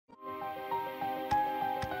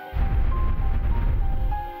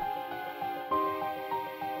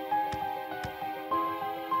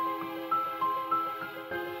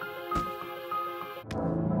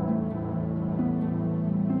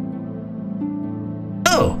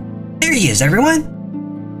There he is, everyone!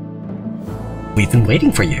 We've been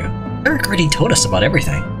waiting for you. Eric already told us about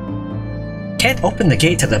everything. Can't open the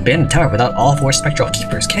gate to the abandoned tower without all 4 spectral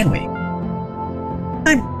keepers, can we?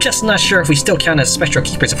 I'm just not sure if we still count as spectral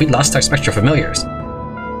keepers if we lost our spectral familiars.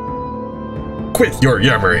 Quit your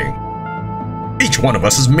yammering! Each one of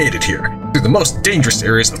us has made it here, through the most dangerous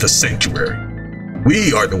areas of the Sanctuary.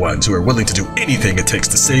 We are the ones who are willing to do anything it takes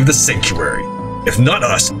to save the Sanctuary. If not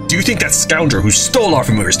us, do you think that scoundrel who stole our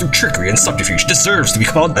familiars through trickery and subterfuge deserves to be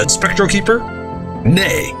called a Spectral Keeper?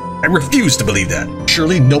 Nay, I refuse to believe that.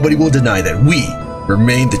 Surely nobody will deny that we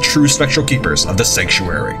remain the true Spectral Keepers of the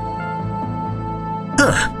Sanctuary.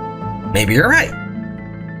 Huh. Maybe you're right.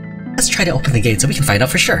 Let's try to open the gate so we can find out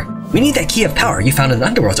for sure. We need that key of power you found in the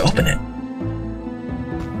underworld to open it.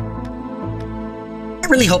 I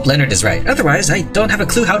really hope Leonard is right. Otherwise, I don't have a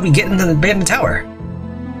clue how we get into the abandoned tower.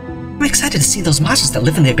 I'm excited to see those monsters that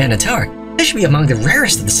live in the abandoned tower. They should be among the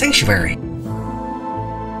rarest of the Sanctuary.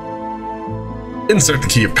 Insert the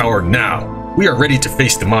key of power now. We are ready to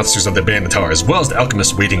face the monsters of the abandoned tower as well as the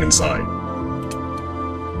alchemists waiting inside.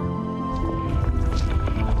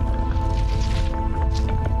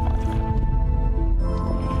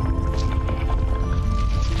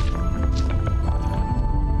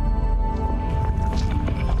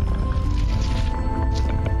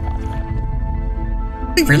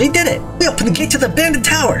 We really did it! We opened the gate to the abandoned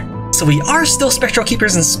tower! So we are still Spectral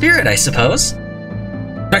Keepers in spirit, I suppose?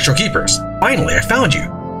 Spectral Keepers, finally I found you!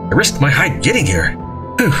 I risked my hide getting here.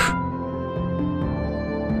 Whew.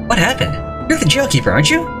 What happened? You're the jailkeeper,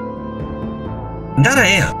 aren't you? That I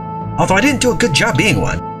am, although I didn't do a good job being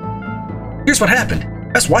one. Here's what happened.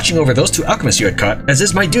 I was watching over those 2 alchemists you had caught, as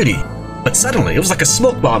is my duty. But suddenly, it was like a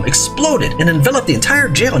smoke bomb exploded and enveloped the entire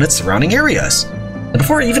jail and its surrounding areas. And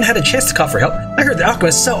before I even had a chance to call for help, I heard the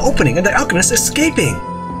alchemist's cell opening and the alchemist escaping.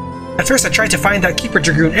 At first I tried to find that Keeper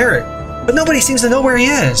Dragoon Eric, but nobody seems to know where he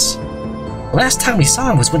is. The last time we saw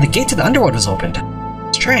him was when the gate to the underworld was opened.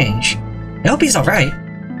 Strange. I hope he's alright.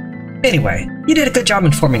 Anyway, you did a good job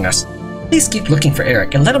informing us. Please keep looking for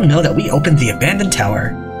Eric and let him know that we opened the abandoned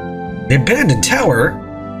tower. The abandoned tower?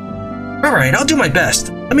 Alright, I'll do my best.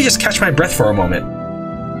 Let me just catch my breath for a moment.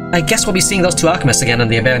 I guess we'll be seeing those 2 alchemists again in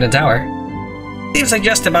the abandoned tower. Seems like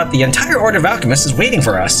just about the entire order of alchemists is waiting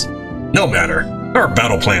for us. No matter. Our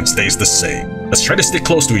battle plan stays the same. Let's try to stick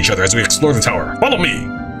close to each other as we explore the tower. Follow me!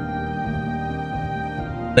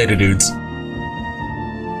 Later, dudes.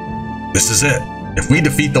 This is it. If we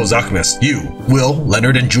defeat those alchemists, you, Will,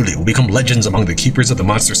 Leonard, and Julie will become legends among the keepers of the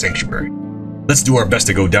Monster Sanctuary. Let's do our best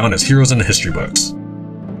to go down as heroes in the history books.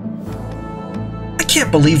 I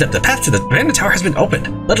can't believe that the path to the abandoned tower has been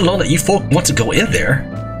opened, let alone that you folk want to go in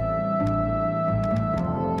there.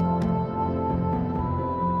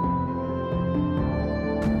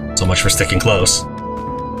 So much for sticking close.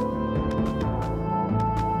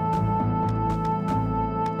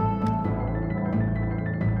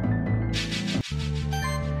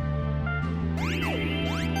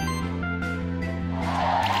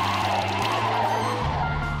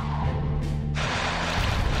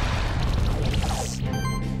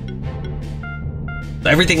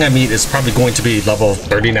 Everything I meet is probably going to be level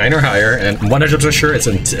 39 or higher, and 100% sure it's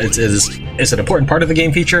an important part of the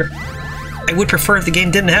game feature. I would prefer if the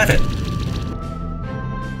game didn't have it.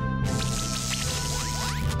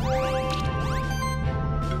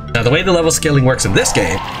 Now, the way the level scaling works in this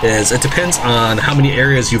game is it depends on how many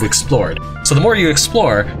areas you've explored. So the more you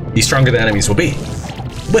explore, the stronger the enemies will be,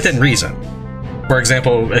 within reason. For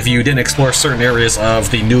example, if you didn't explore certain areas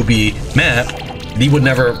of the newbie map,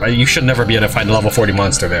 you should never be able to find a level 40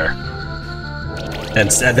 monster there.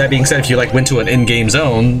 And that being said, if you went to an in-game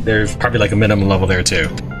zone, there's probably a minimum level there too.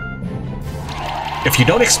 If you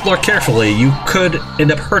don't explore carefully, you could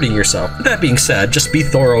end up hurting yourself. That being said, just be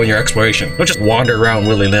thorough in your exploration. Don't just wander around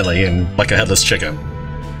willy-nilly and like a headless chicken.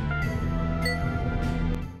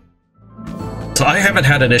 So I haven't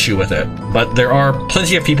had an issue with it, but there are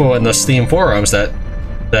plenty of people in the Steam forums that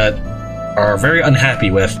are very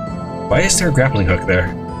unhappy with. Why is there a grappling hook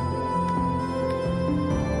there?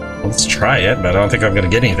 Let's try it, but I don't think I'm going to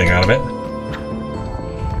get anything out of it.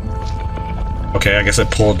 Okay, I guess I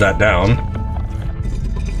pulled that down.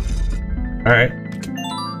 Alright.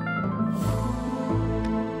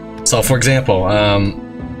 So, for example,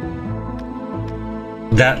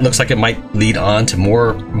 that looks like it might lead on to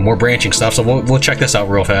more branching stuff, so we'll check this out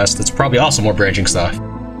real fast. It's probably also more branching stuff.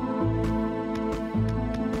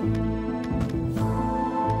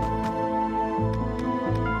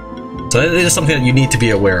 So it is something that you need to be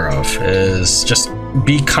aware of, is just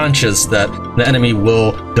be conscious that the enemy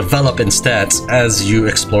will develop in stats as you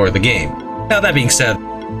explore the game. Now, that being said,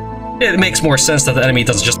 it makes more sense that the enemy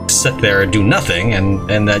doesn't just sit there and do nothing,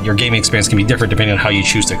 and that your gaming experience can be different depending on how you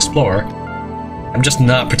choose to explore. I'm just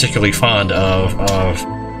not particularly fond of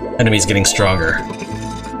enemies getting stronger.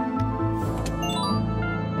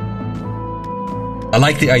 I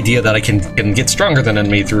like the idea that I can get stronger than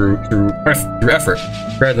enemy through effort,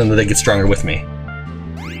 rather than that they get stronger with me.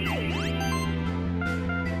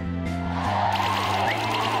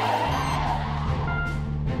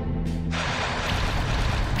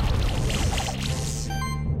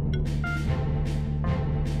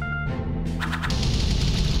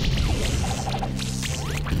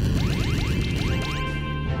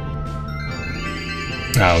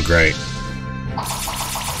 Oh, great.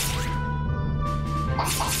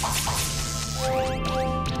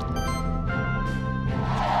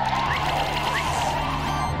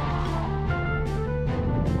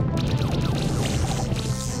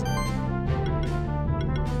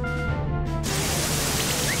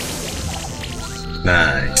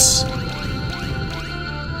 Nice.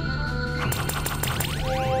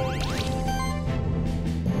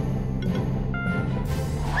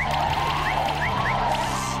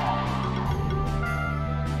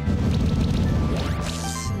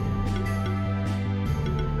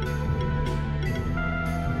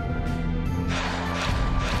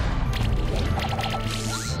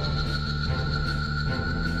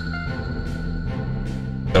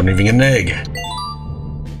 Don't even get an egg.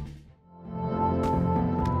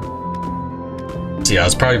 So yeah, I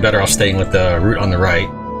was probably better off staying with the route on the right.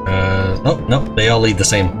 Oh, no, they all lead the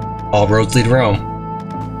same. All roads lead to Rome.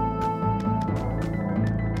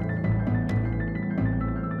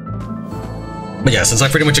 But yeah, since I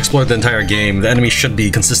pretty much explored the entire game, the enemy should be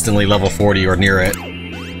consistently level 40 or near it.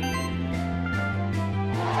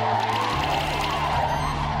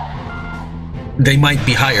 They might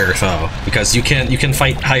be higher though, because you can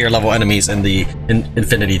fight higher level enemies in the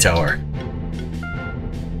Infinity Tower.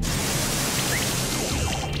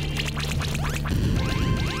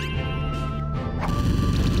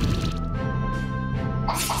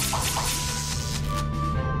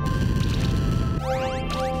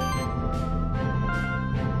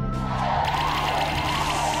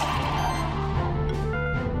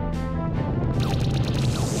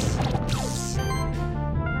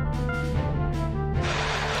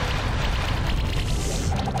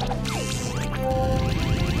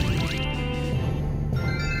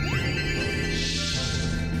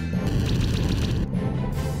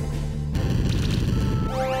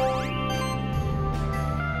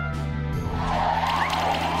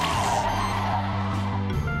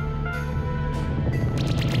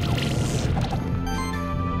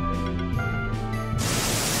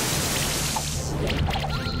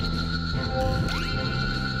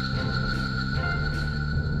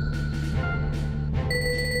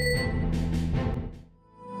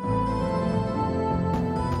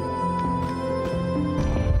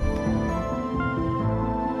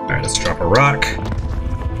 Alright, let's drop a rock.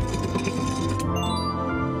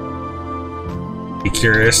 Be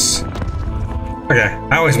curious. Okay,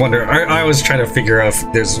 I always wonder, I always try to figure out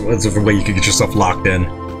if there's a way you could get yourself locked in.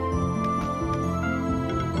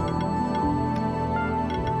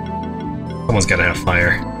 Someone's gotta have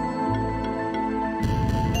fire.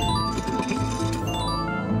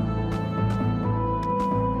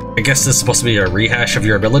 I guess this is supposed to be a rehash of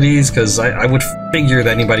your abilities, because I would figure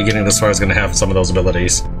that anybody getting this far is gonna have some of those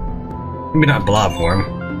abilities. Maybe not blob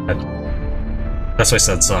form. That's why I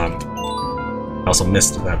said some. I also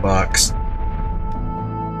missed that box.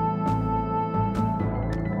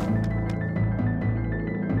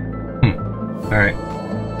 Alright.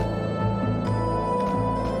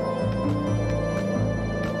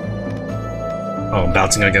 Oh, I'm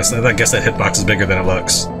bouncing, I guess. I guess that hitbox is bigger than it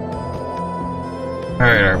looks.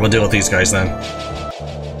 Alright, we'll deal with these guys then.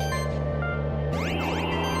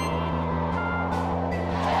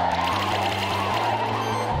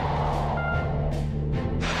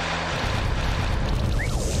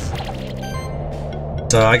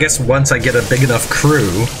 So I guess once I get a big enough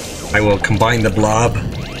crew, I will combine the Blob,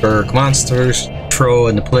 Berg Monsters, Tro,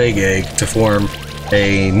 and the Plague Egg to form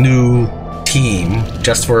a new team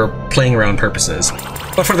just for playing around purposes.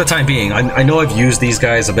 But for the time being, I know I've used these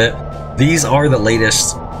guys a bit. These are the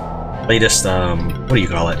latest, what do you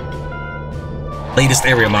call it? Latest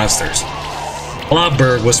area monsters.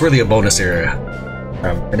 Blobberg was really a bonus area.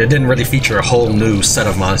 And it didn't really feature a whole new set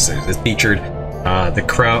of monsters. It featured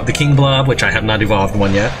the King Blob, which I have not evolved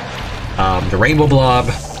one yet, the Rainbow Blob,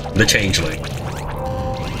 the Changeling.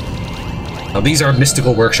 Now these are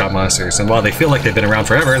mystical workshop monsters, and while they feel like they've been around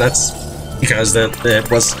forever, that's because it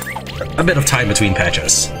was a bit of time between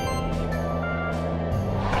patches.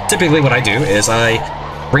 Typically what I do is I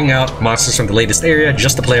bring out monsters from the latest area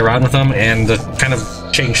just to play around with them and to kind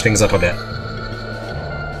of change things up a bit.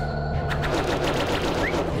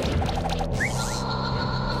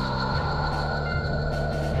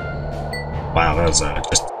 Wow, that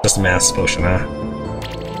was just a mass potion, huh?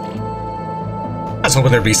 I was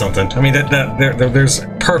hoping there'd be something. I mean, there's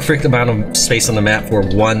perfect amount of space on the map for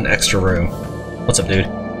one extra room. What's up, dude?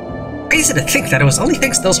 Crazy to think that it was only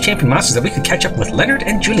thanks to those champion monsters that we could catch up with Leonard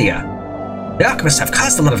and Julia. The alchemists have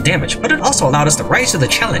caused a lot of damage, but it also allowed us to rise to the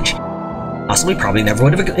challenge. Also, we probably never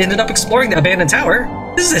would have ended up exploring the abandoned tower.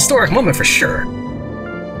 This is a historic moment for sure.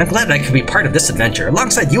 I'm glad that I could be part of this adventure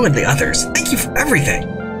alongside you and the others. Thank you for everything. You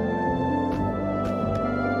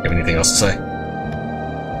have anything else to say?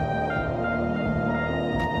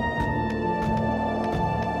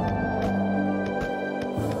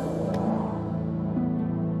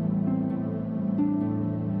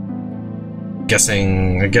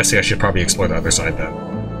 I'm guessing I should probably explore the other side then.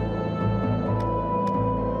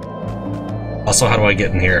 Also, how do I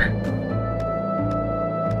get in here?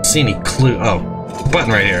 See any clue? Oh, button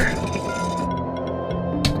right here.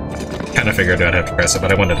 Kind of figured I'd have to press it, but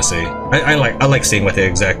I wanted to see. I like seeing what the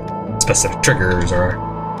exact specific triggers are.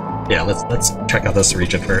 Yeah, let's check out this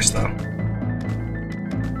region first, though.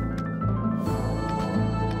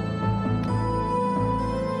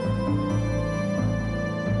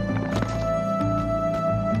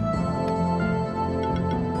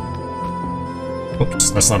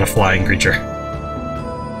 Oops, that's not a flying creature.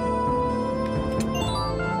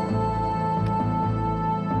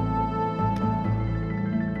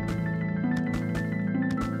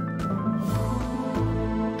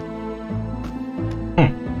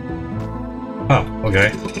 Oh,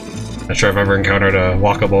 okay. Not sure I've ever encountered a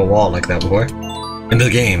walkable wall like that before. In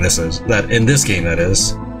the game, this is. In this game, that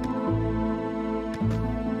is.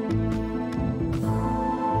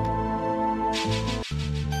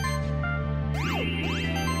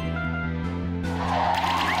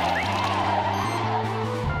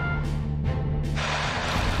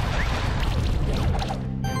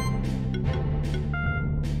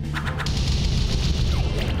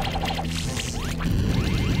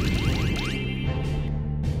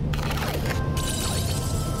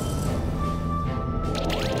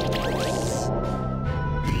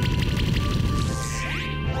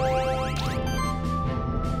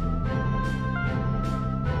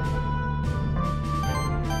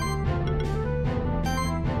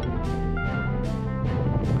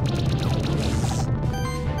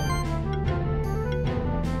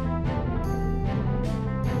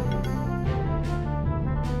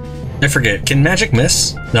 I forget, can magic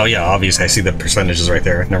miss? No, yeah, obviously I see the percentages right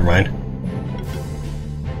there. Never mind.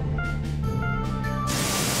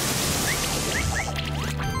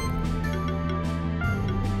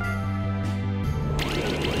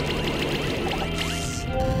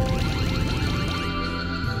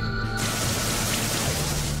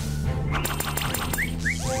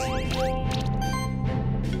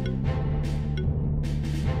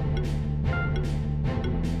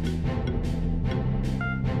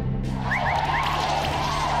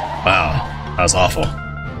 Wow, that was awful.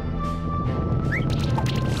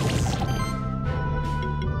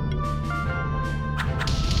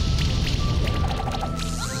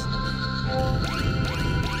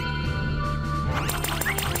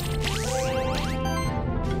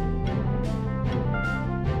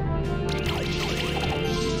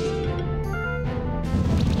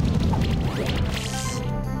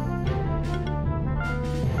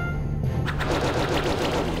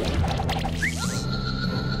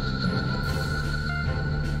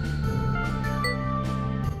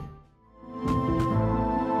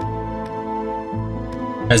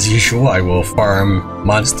 As usual, I will farm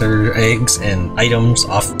monster eggs and items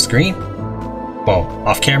off screen. Well,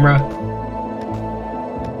 off camera.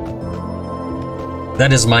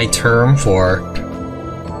 That is my term for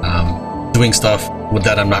doing stuff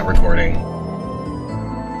that I'm not recording.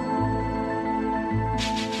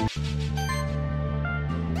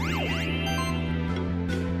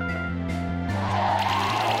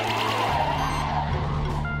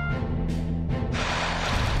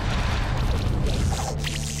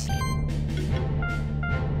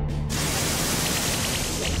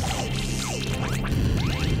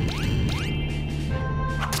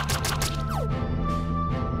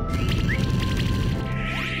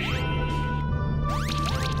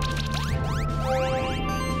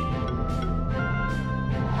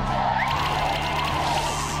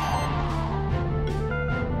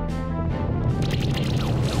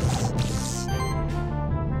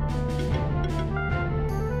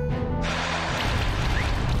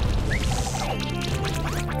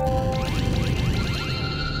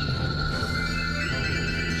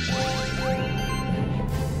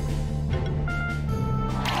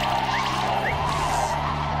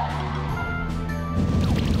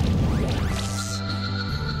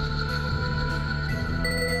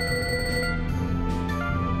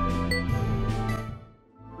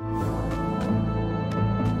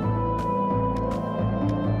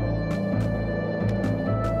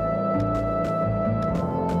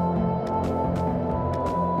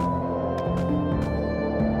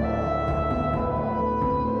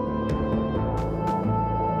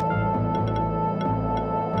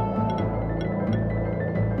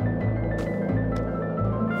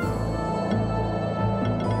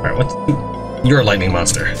 Alright, what? You're a lightning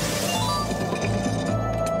monster.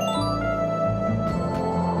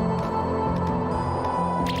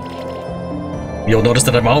 You'll notice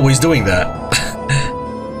that I'm always doing that.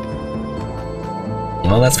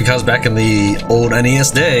 Well, that's because back in the old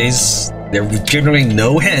NES days, there was generally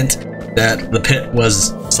no hint that the pit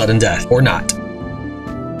was sudden death, or not.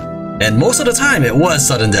 And most of the time, it was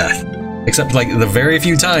sudden death. Except, like, the very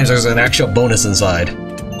few times there's an actual bonus inside.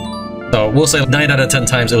 So, we'll say 9 out of 10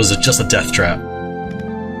 times it was just a death trap.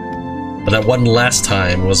 But that one last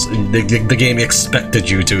time was... the game expected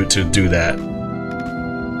you to do that.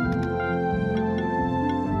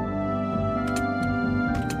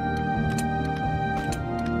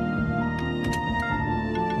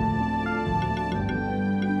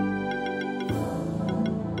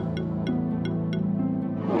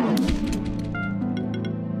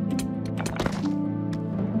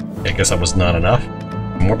 I guess that was not enough.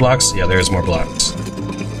 More blocks? Yeah, there's more blocks.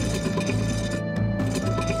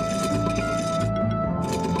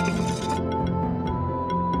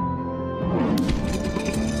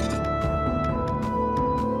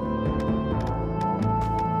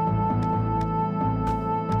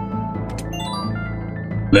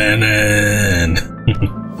 Lennon!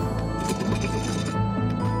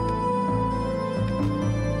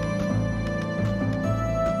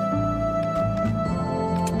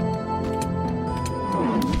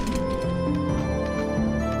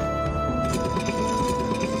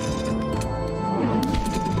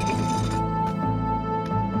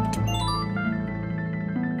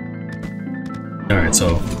 Alright,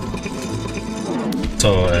 so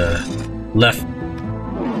left.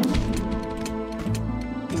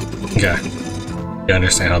 Okay. I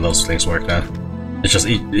understand how those things work now. It's just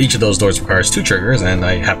each of those doors requires 2 triggers, and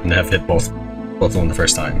I happen to have hit both of them the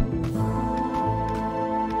first time.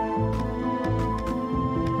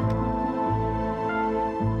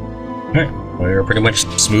 Alright, we're pretty much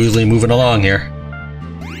smoothly moving along here.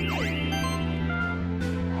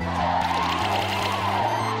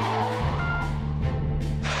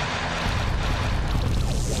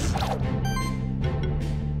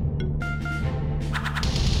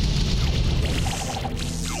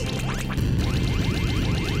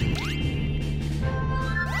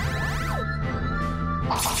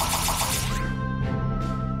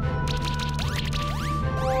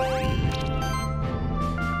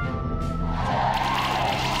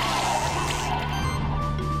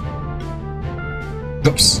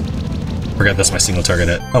 Oops. Forgot that's my single target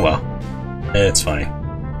hit. Oh well. It's fine.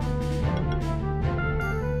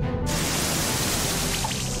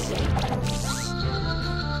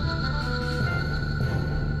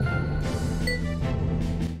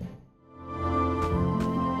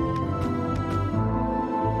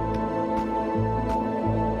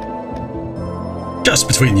 Just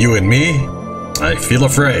between you and me, I feel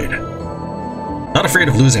afraid. Not afraid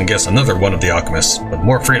of losing against another one of the alchemists, but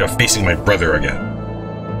more afraid of facing my brother again.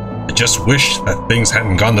 I just wish that things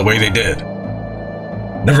hadn't gone the way they did.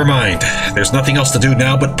 Never mind, there's nothing else to do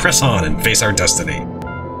now but press on and face our destiny.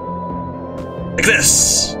 Like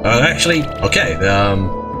this! Actually, okay,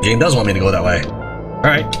 the game does want me to go that way.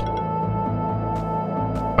 Alright.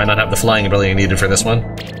 Might not have the flying ability needed for this one.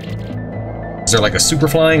 Is there like a super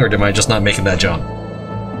flying, or am I just not making that jump?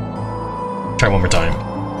 Try one more time.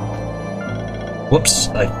 Whoops,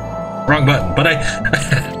 wrong button, but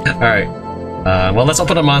Alright. Well, let's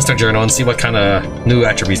open a monster journal and see what kind of new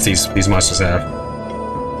attributes these monsters have.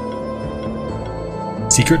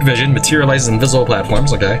 Secret vision, materializes invisible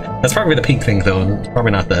platforms, okay. That's probably the pink thing though, and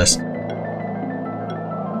probably not this.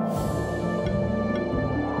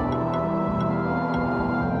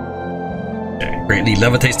 Okay, greatly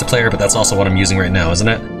levitates the player, but that's also what I'm using right now, isn't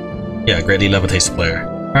it? Yeah, greatly levitates the player.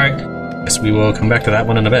 Alright, guess we will come back to that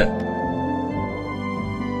one in a bit.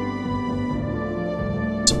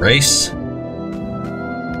 It's a race?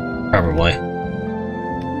 Probably.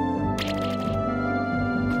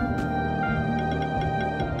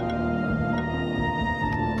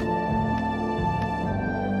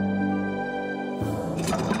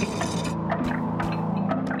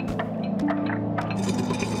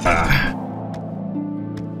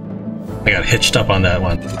 I got hitched up on that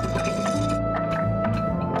one.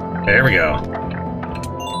 There we go.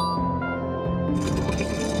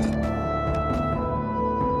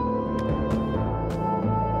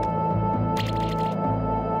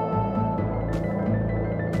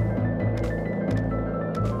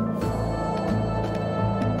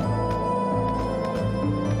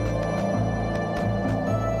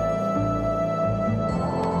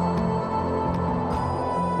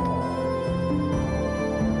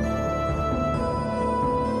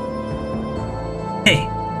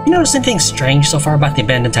 You notice anything strange so far about the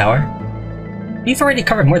abandoned tower? We've already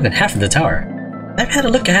covered more than half of the tower. I've had a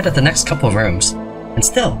look ahead at the next couple of rooms, and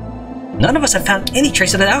still, none of us have found any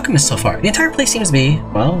trace of the alchemist so far. The entire place seems to be,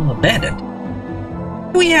 well, abandoned.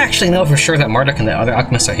 Do we actually know for sure that Marduk and the other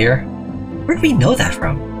alchemists are here? Where do we know that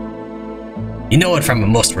from? You know it from a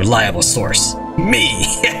most reliable source.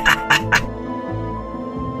 Me!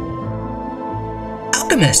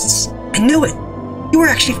 Alchemists! I knew it! You were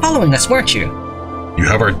actually following us, weren't you? You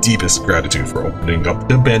have our deepest gratitude for opening up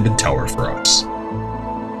the abandoned tower for us.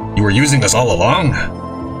 You were using us all along?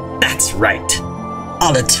 That's right.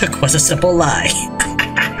 All it took was a simple lie.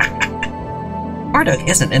 Marduk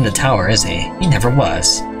isn't in the tower, is he? He never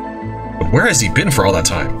was. But where has he been for all that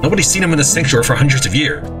time? Nobody's seen him in the sanctuary for hundreds of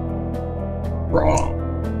years.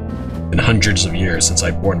 Wrong. Been hundreds of years since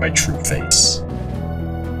I've borne my true face.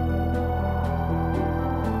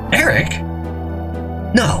 Eric?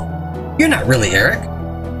 No, you're not really Eric.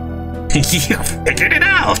 You figured it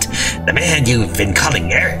out! The man you've been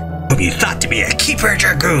calling Eric, whom you thought to be a keeper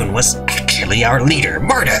dragoon, was actually our leader,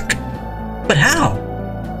 Marduk. But how?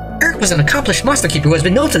 Eric was an accomplished monster keeper who has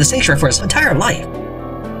been known to the sanctuary for his entire life.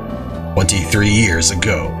 23 years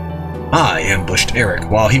ago, I ambushed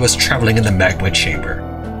Eric while he was traveling in the magma chamber.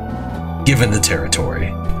 Given the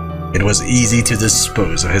territory, it was easy to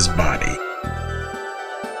dispose of his body.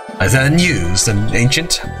 I then used an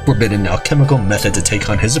ancient, forbidden alchemical method to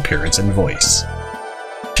take on his appearance and voice,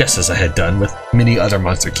 just as I had done with many other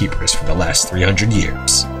monster keepers for the last 300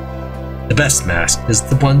 years. The best mask is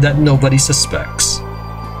the one that nobody suspects.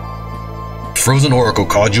 Frozen Oracle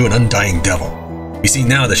called you an undying devil. You see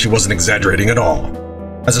now that she wasn't exaggerating at all.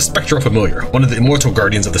 As a spectral familiar, one of the immortal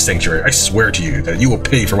guardians of the sanctuary, I swear to you that you will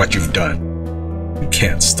pay for what you've done. You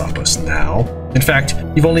can't stop us now. In fact,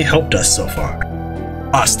 you've only helped us so far.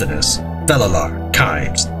 Ostinus, Thelalar,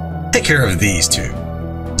 Kimes, take care of these two.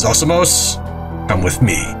 Zosamos, come with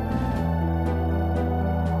me.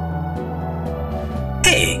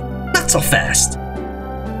 Hey, not so fast.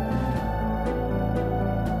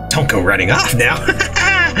 Don't go running off now.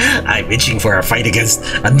 I'm itching for a fight against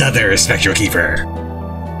another Spectral Keeper.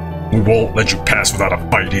 We won't let you pass without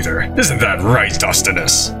a fight either. Isn't that right,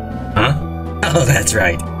 Ostinus? Huh? Oh, that's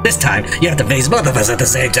right. This time, you have to face both of us at the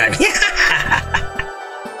same time.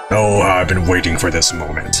 Oh, I've been waiting for this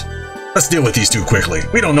moment. Let's deal with these two quickly.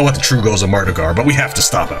 We don't know what the true goals of Marduk are, but we have to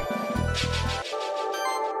stop him.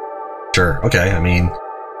 Sure, okay, I mean,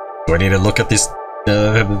 do I need to look at these?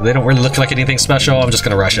 They don't really look like anything special. I'm just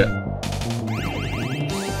gonna rush it.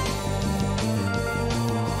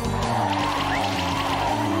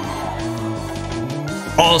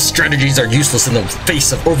 All strategies are useless in the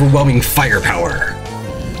face of overwhelming firepower.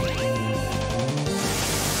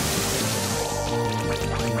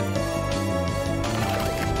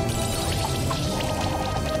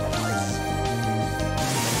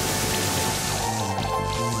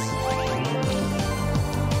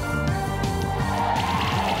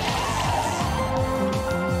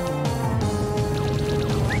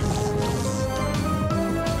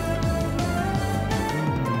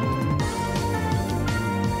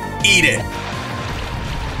 Eat it!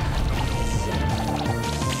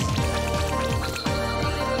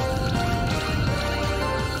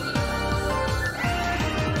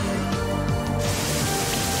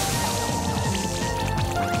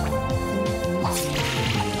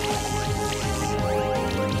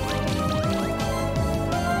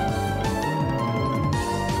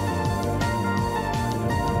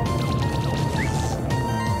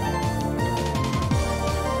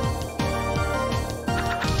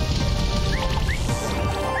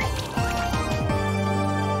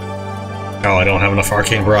 Oh, I don't have enough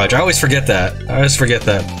Arcane Barrage. I always forget that.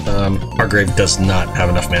 Hargrave does not have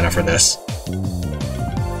enough mana for this.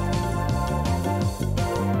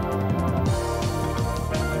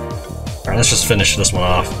 Alright, let's just finish this one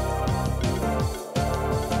off.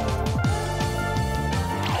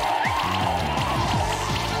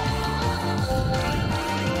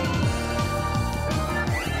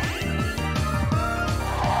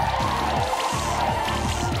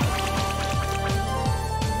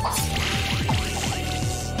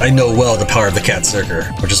 I know well the power of the Cat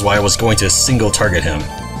Zerker, which is why I was going to single target him.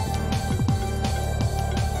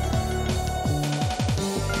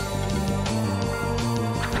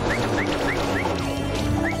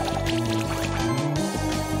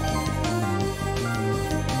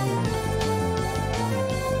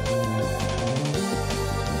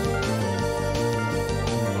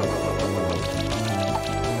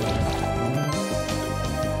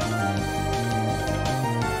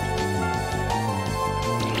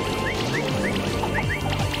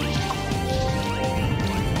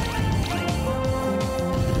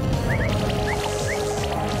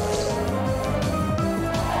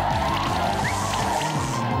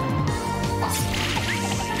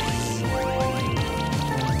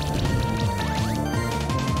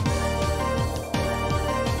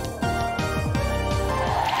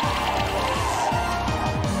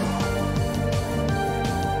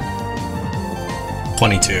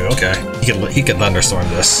 22. Okay, he can thunderstorm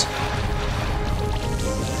this.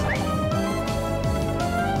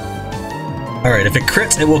 All right, if it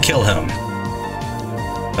crits, it will kill him.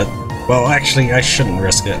 But, well, actually, I shouldn't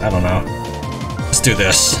risk it. I don't know. Let's do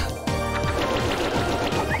this.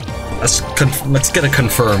 Let's get a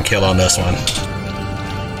confirmed kill on this one.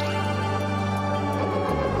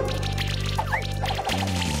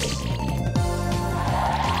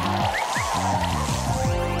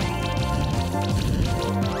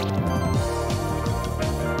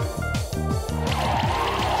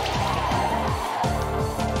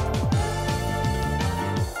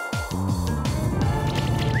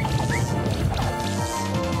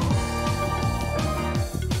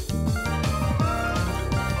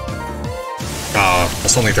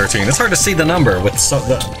 It's only 13. It's hard to see the number with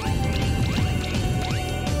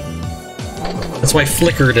That's why I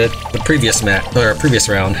flickered it the previous previous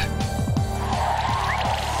round.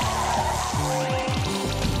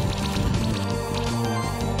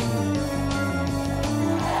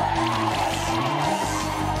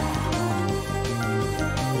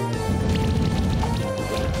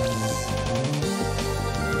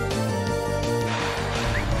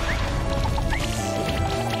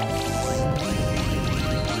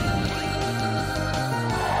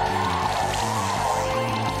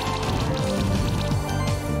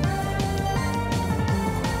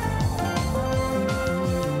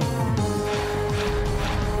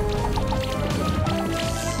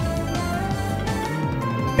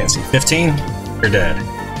 Can't see. 15? You're dead.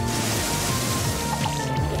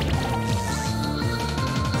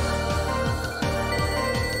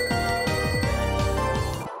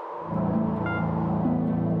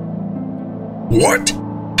 What?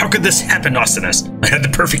 How could this happen, Austinus? I had the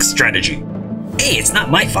perfect strategy. Hey, it's not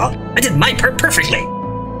my fault. I did my part perfectly.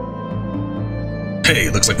 Hey,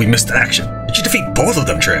 looks like we missed action. Did you defeat both of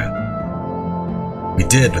them, Tran? We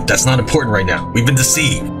did, but that's not important right now. We've been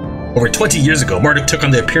deceived. Over 20 years ago, Marduk took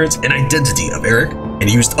on the appearance and identity of Eric, and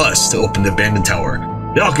he used us to open the abandoned tower.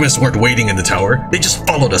 The alchemists weren't waiting in the tower, they just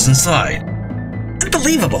followed us inside.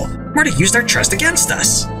 Unbelievable! Marduk used our trust against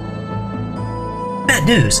us. Bad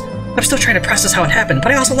news. I'm still trying to process how it happened,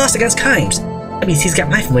 but I also lost against Kimes. That means he's got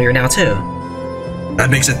my familiar now, too. That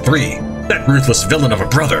makes it 3. That ruthless villain of a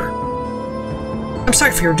brother. I'm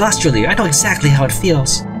sorry for your loss, Julia. I know exactly how it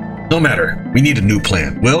feels. No matter. We need a new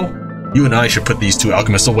plan. Will, you and I should put these 2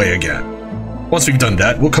 alchemists away again. Once we've done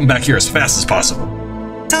that, we'll come back here as fast as possible.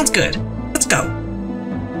 Sounds good. Let's go.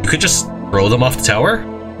 You could just throw them off the tower?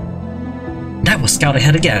 That will scout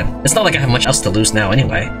ahead again. It's not like I have much else to lose now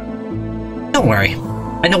anyway. Don't worry.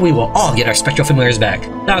 I know we will all get our spectral familiars back.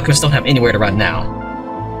 The alchemists don't have anywhere to run now.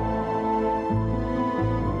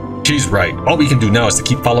 She's right. All we can do now is to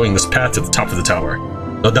keep following this path to the top of the tower.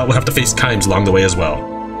 No doubt we'll have to face Kimes along the way as well.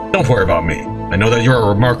 Don't worry about me. I know that you're a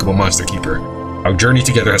remarkable monster keeper. Our journey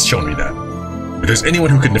together has shown me that. If there's anyone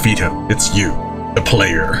who can defeat him, it's you, the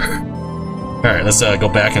player. Alright, let's go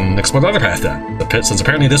back and explore the other path then. The pit, since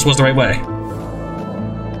apparently this was the right way.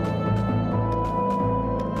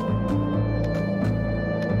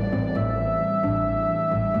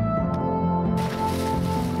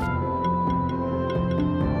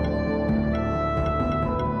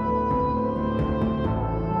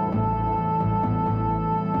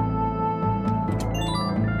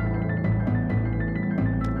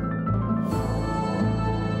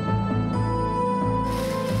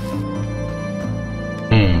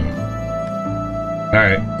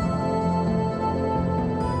 Alright.